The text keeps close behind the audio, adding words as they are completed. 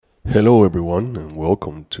Hello, everyone, and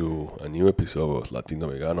welcome to a new episode of Latino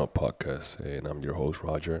Vegano podcast. And I'm your host,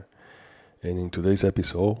 Roger. And in today's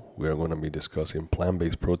episode, we are going to be discussing plant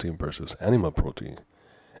based protein versus animal protein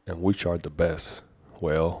and which are the best.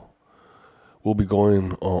 Well, we'll be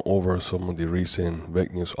going over some of the recent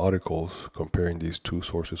Veg News articles comparing these two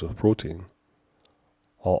sources of protein.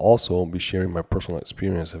 I'll also be sharing my personal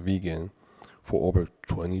experience as a vegan for over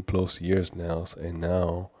 20 plus years now, and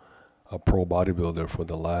now a pro bodybuilder for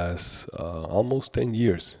the last almost 10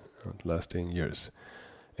 years,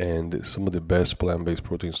 and some of the best plant-based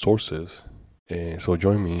protein sources. And so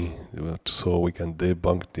join me so we can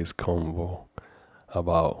debunk this convo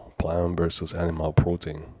about plant versus animal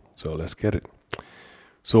protein. So let's get it.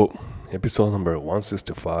 So episode number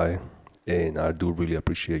 165, and I do really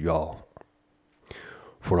appreciate y'all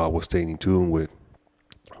for always staying in tune with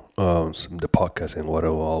the podcast and what I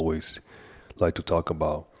always like to talk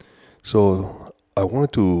about. So I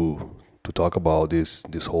wanted to talk about this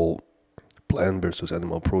whole plant versus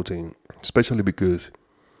animal protein, especially because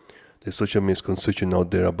there's such a misconception out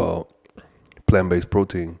there about plant-based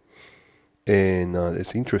protein, and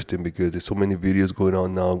it's interesting because there's so many videos going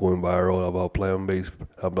on now, going viral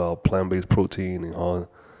about plant-based protein and how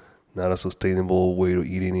not a sustainable way of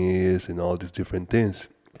eating is and all these different things.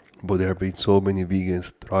 But there have been so many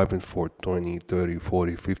vegans thriving for 20, 30,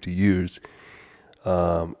 40, 50 years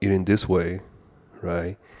eating this way,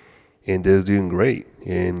 right? And they're doing great.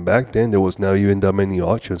 And back then, there was not even that many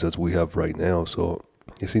options as we have right now. So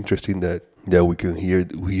it's interesting that we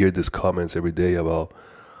hear these comments every day about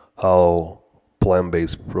how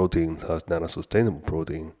plant-based protein has not a sustainable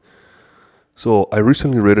protein. So I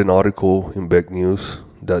recently read an article in Veg News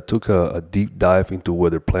that took a deep dive into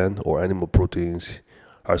whether plant or animal proteins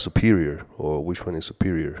are superior or which one is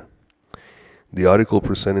superior. The article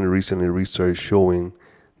presented recently research showing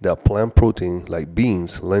that plant protein like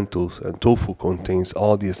beans, lentils, and tofu contains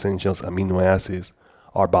all the essential amino acids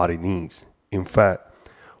our body needs. In fact,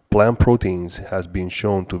 plant proteins has been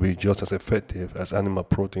shown to be just as effective as animal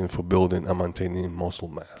protein for building and maintaining muscle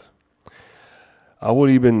mass. I would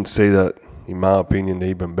even say that, in my opinion, they're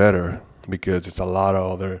even better because it's a lot of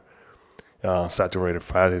other saturated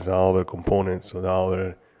fats and other components and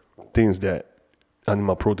other things that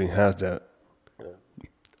animal protein has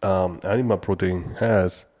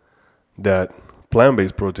that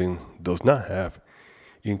plant-based protein does not have,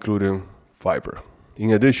 including fiber. In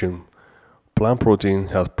addition, plant protein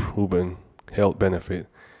has proven health benefit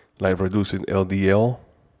like reducing LDL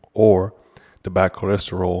or the bad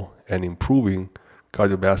cholesterol and improving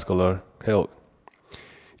cardiovascular health.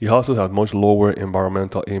 It also has much lower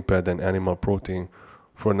environmental impact than animal protein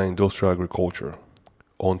from industrial agriculture.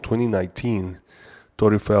 On 2019,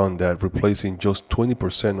 study found that replacing just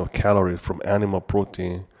 20% of calories from animal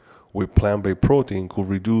protein with plant-based protein could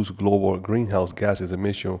reduce global greenhouse gases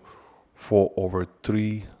emission for over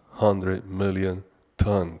 300 million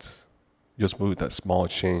tons. Just with that small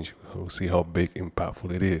change, we'll see how big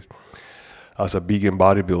impactful it is. As a vegan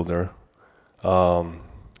bodybuilder,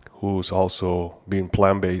 who's also been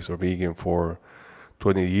plant-based or vegan for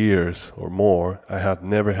 20 years or more, I have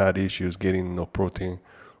never had issues getting enough protein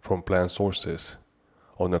from plant sources.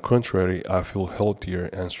 On the contrary, I feel healthier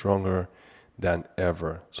and stronger than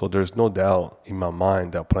ever. So there's no doubt in my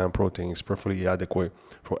mind that plant protein is perfectly adequate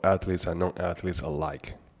for athletes and non-athletes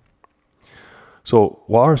alike. So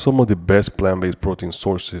what are some of the best plant-based protein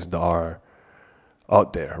sources that are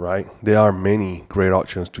out there, right? There are many great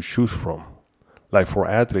options to choose from. Like for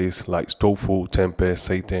athletes, like tofu, tempeh,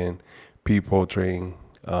 seitan, pea protein,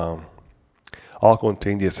 all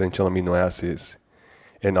contain the essential amino acids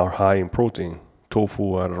and are high in protein.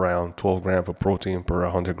 Tofu at around 12 grams of protein per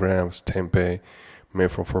 100 grams. Tempeh,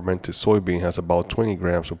 made from fermented soybean, has about 20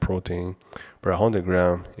 grams of protein per 100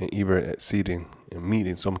 grams, and even exceeding in meat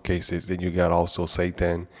in some cases. Then you got also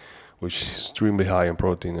seitan, which is extremely high in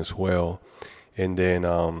protein as well. And then,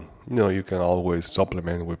 you can always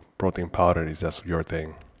supplement with protein powder if that's your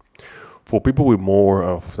thing. For people with more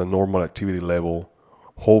of the normal activity level,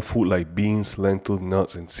 whole food like beans, lentils,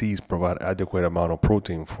 nuts, and seeds provide adequate amount of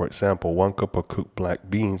protein. For example, 1 cup of cooked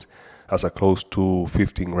black beans has a close to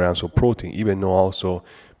 15 grams of protein, even though also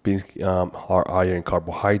beans are higher in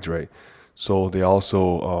carbohydrate. So they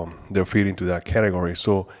also, they're fit into that category.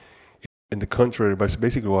 So in the contrary, but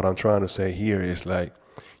basically what I'm trying to say here is like,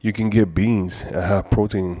 you can get beans and have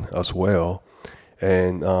protein as well.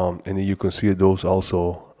 And then you consider those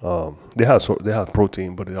also. They have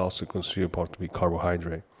protein, but they also consider part to be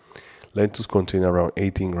carbohydrate. Lentils contain around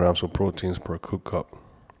 18 grams of proteins per cooked cup.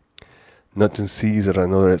 Nuts and seeds are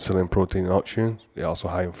another excellent protein option. They're also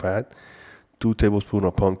high in fat. 2 tablespoons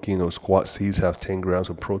of pumpkin or squash seeds have 10 grams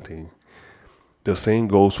of protein. The same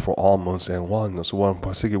goes for almonds and walnuts.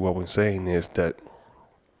 What we're saying is that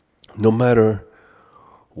no matter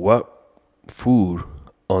what food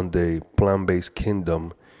on the plant-based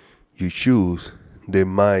kingdom you choose, there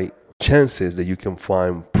might chances that you can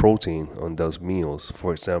find protein on those meals.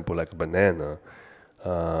 For example, like a banana,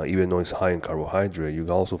 even though it's high in carbohydrate, you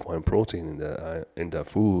can also find protein in that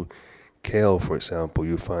food. Kale, for example,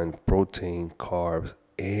 you find protein, carbs,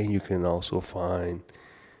 and you can also find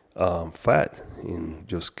fat in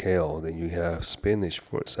just kale. Then you have spinach,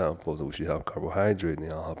 for example, which you have carbohydrate and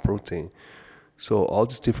you have protein. So all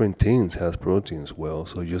these different things has protein as well.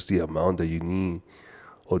 So just the amount that you need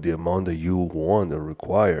or the amount that you want or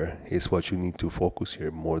require is what you need to focus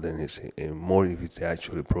here more than more if it's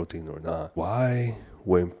actually protein or not. Why,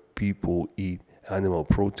 when people eat animal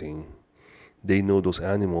protein, they know those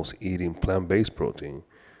animals eating plant-based protein?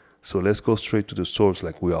 So let's go straight to the source,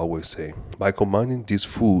 like we always say. By combining these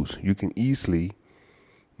foods, you can easily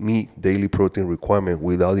meet daily protein requirement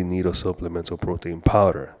without the need of supplements or protein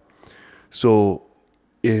powder. So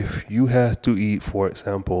if you have to eat, for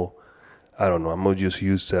example, I don't know, I'm going to just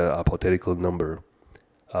use a hypothetical number,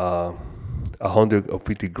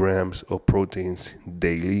 150 grams of proteins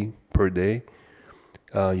daily per day.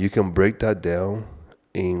 You can break that down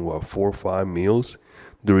in 4 or 5 meals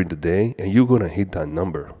during the day, and you're going to hit that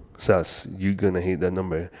number. So you're going to hit that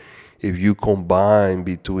number. If you combine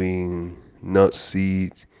between nuts,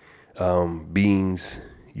 seeds, beans,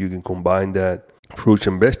 you can combine that, fruits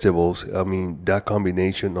and vegetables. I mean, that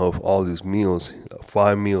combination of all these meals,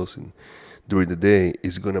 5 meals during the day,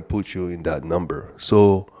 is going to put you in that number.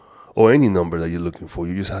 So, or any number that you're looking for,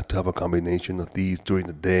 you just have to have a combination of these during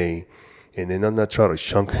the day. And then I'm not trying to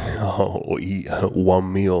chunk or eat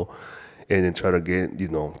one meal and then try to get,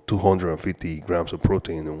 250 grams of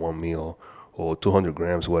protein in one meal or 200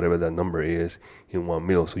 grams, whatever that number is, in one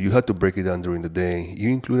meal. So you have to break it down during the day. You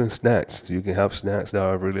including snacks. So you can have snacks that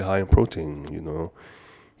are really high in protein,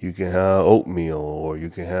 You can have oatmeal, or you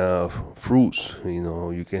can have fruits,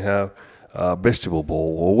 You can have a vegetable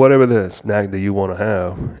bowl or whatever the snack that you want to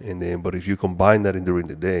have. And then, but if you combine that during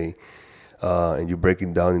the day, and you break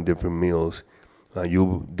it down in different meals,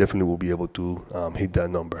 you definitely will be able to hit that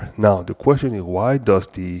number. Now, the question is, why does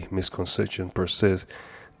the misconception persist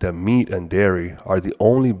that meat and dairy are the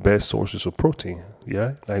only best sources of protein?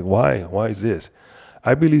 Yeah, like why? Why is this?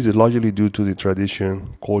 I believe it's largely due to the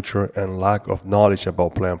tradition, culture, and lack of knowledge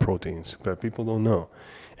about plant proteins. But people don't know.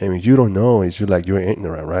 And if you don't know, it's just like you're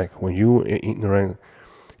ignorant, right? When you're ignorant,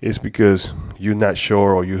 it's because you're not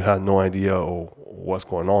sure or you have no idea or what's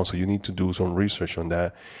going on. So you need to do some research on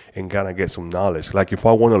that and kind of get some knowledge. Like if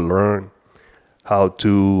I want to learn how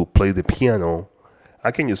to play the piano, I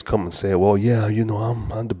can just come and say, well, yeah,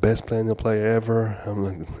 I'm the best piano player ever.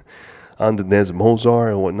 I'm the next Mozart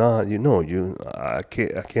and whatnot. I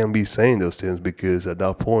can't be saying those things because at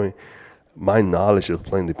that point, my knowledge of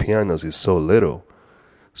playing the pianos is so little.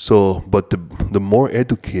 So, but the more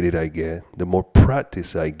educated I get, the more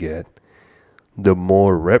practice I get, the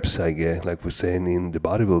more reps I get, like we're saying in the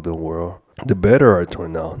bodybuilding world, the better I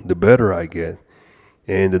turn out, the better I get,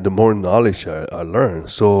 and the more knowledge I learn.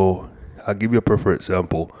 So I'll give you a perfect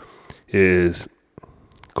example is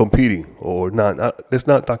competing or not. Let's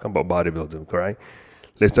not talk about bodybuilding, right?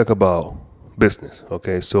 Let's talk about business,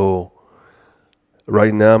 okay? So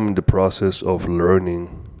right now I'm in the process of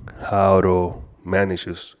learning how to manage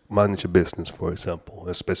a business, for example,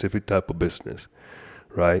 a specific type of business,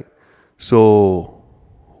 right? So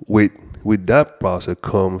with that process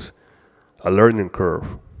comes a learning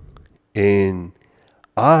curve. And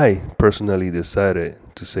I personally decided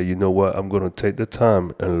to say, you know what, I'm going to take the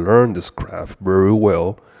time and learn this craft very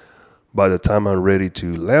well. By the time I'm ready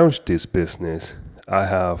to launch this business, I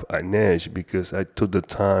have an edge because I took the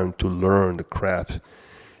time to learn the craft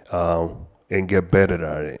and get better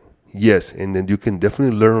at it. Yes, and then you can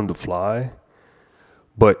definitely learn on the fly,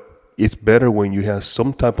 but it's better when you have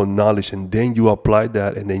some type of knowledge and then you apply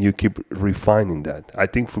that and then you keep refining that. I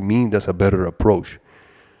think for me, that's a better approach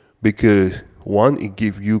because one, it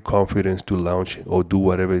gives you confidence to launch or do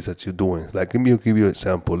whatever it is that you're doing. Like, let me give you an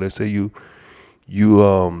example. Let's say you're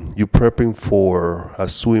prepping for a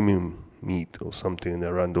swimming meet or something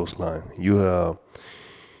around those lines.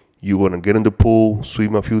 You want to get in the pool,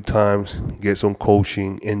 swim a few times, get some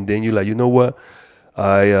coaching, and then you're like, you know what?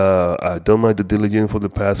 I've done my due diligence for the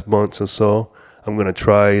past months or so. I'm going to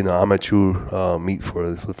try an amateur meet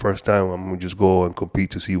for the first time. I'm going to just go and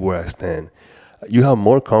compete to see where I stand. You have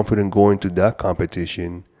more confidence going to that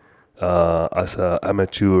competition as an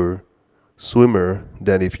amateur swimmer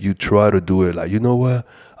than if you try to do it like, you know what,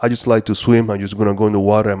 I just like to swim, I'm just gonna go in the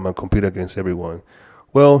water and I'm gonna compete against everyone.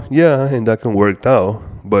 Well, yeah, and that can work out,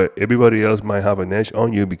 but everybody else might have an edge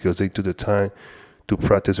on you because they took the time to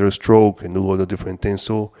practice their stroke and do all the different things.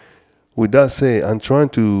 So with that said, I'm trying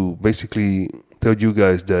to basically tell you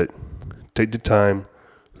guys that take the time,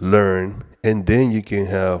 learn, and then you can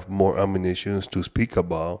have more ammunitions to speak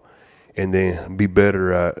about and then be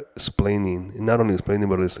better at explaining, and not only explaining,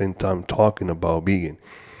 but at the same time talking about vegan.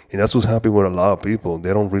 And that's what's happening with a lot of people.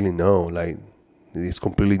 They don't really know. Like, it's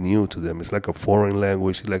completely new to them. It's like a foreign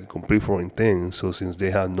language. It's like a complete foreign thing. So since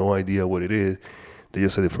they have no idea what it is, they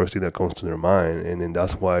just say the first thing that comes to their mind. And then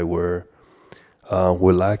that's why we're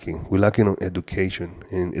lacking. We're lacking on education.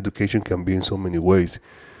 And education can be in so many ways.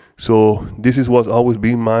 So this is what's always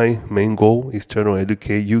been my main goal, is trying to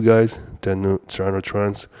educate you guys, trying to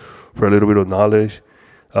transfer a little bit of knowledge,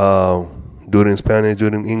 do it in Spanish, do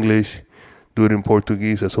it in English, do it in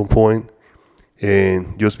Portuguese at some point,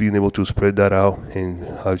 and just being able to spread that out and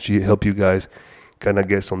help you guys kind of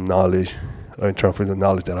get some knowledge and transfer the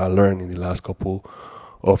knowledge that I learned in the last couple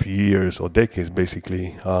of years or decades,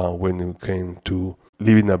 basically, when it came to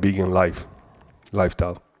living a vegan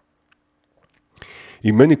lifestyle.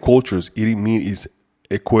 In many cultures, eating meat is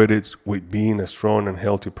equated with being a strong and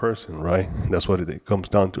healthy person, right? That's what it comes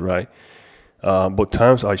down to, right? But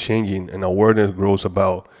times are changing and awareness grows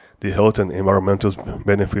about the health and environmental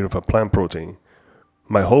benefit of a plant protein.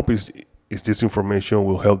 My hope is this information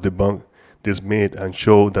will help debunk this myth and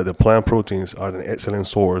show that the plant proteins are an excellent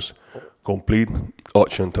source, complete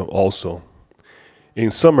option to also. In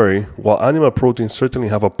summary, while animal proteins certainly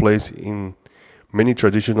have a place in many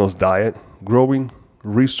traditional diets, growing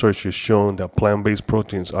research has shown that plant-based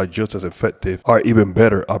proteins are just as effective, or even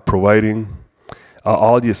better, at providing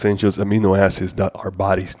all the essential amino acids that our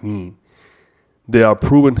bodies need. They are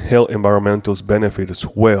proven health environmental benefits as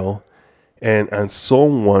well, and as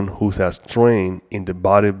someone who has trained in the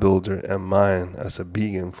bodybuilder and mind as a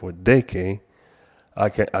vegan for a decade, I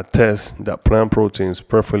can attest that plant proteins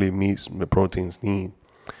perfectly meets the protein's need.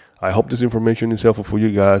 I hope this information is helpful for you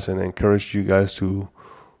guys, and I encourage you guys to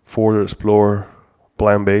further explore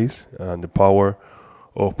plant-based and the power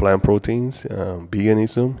of plant proteins,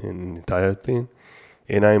 veganism, and the entire thing.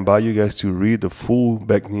 And I invite you guys to read the full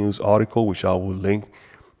Back News article, which I will link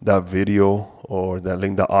that video or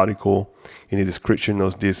that article in the description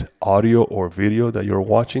of this audio or video that you're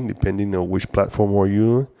watching, depending on which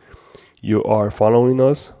platform you are following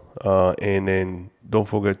us. And then don't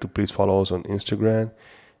forget to please follow us on Instagram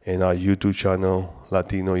and our YouTube channel,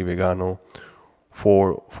 Latino y Vegano,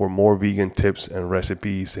 for more vegan tips and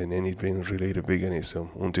recipes and anything related to veganism.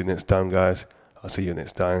 Until next time, guys, I'll see you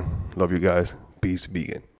next time. Love you guys. Peace, vegan.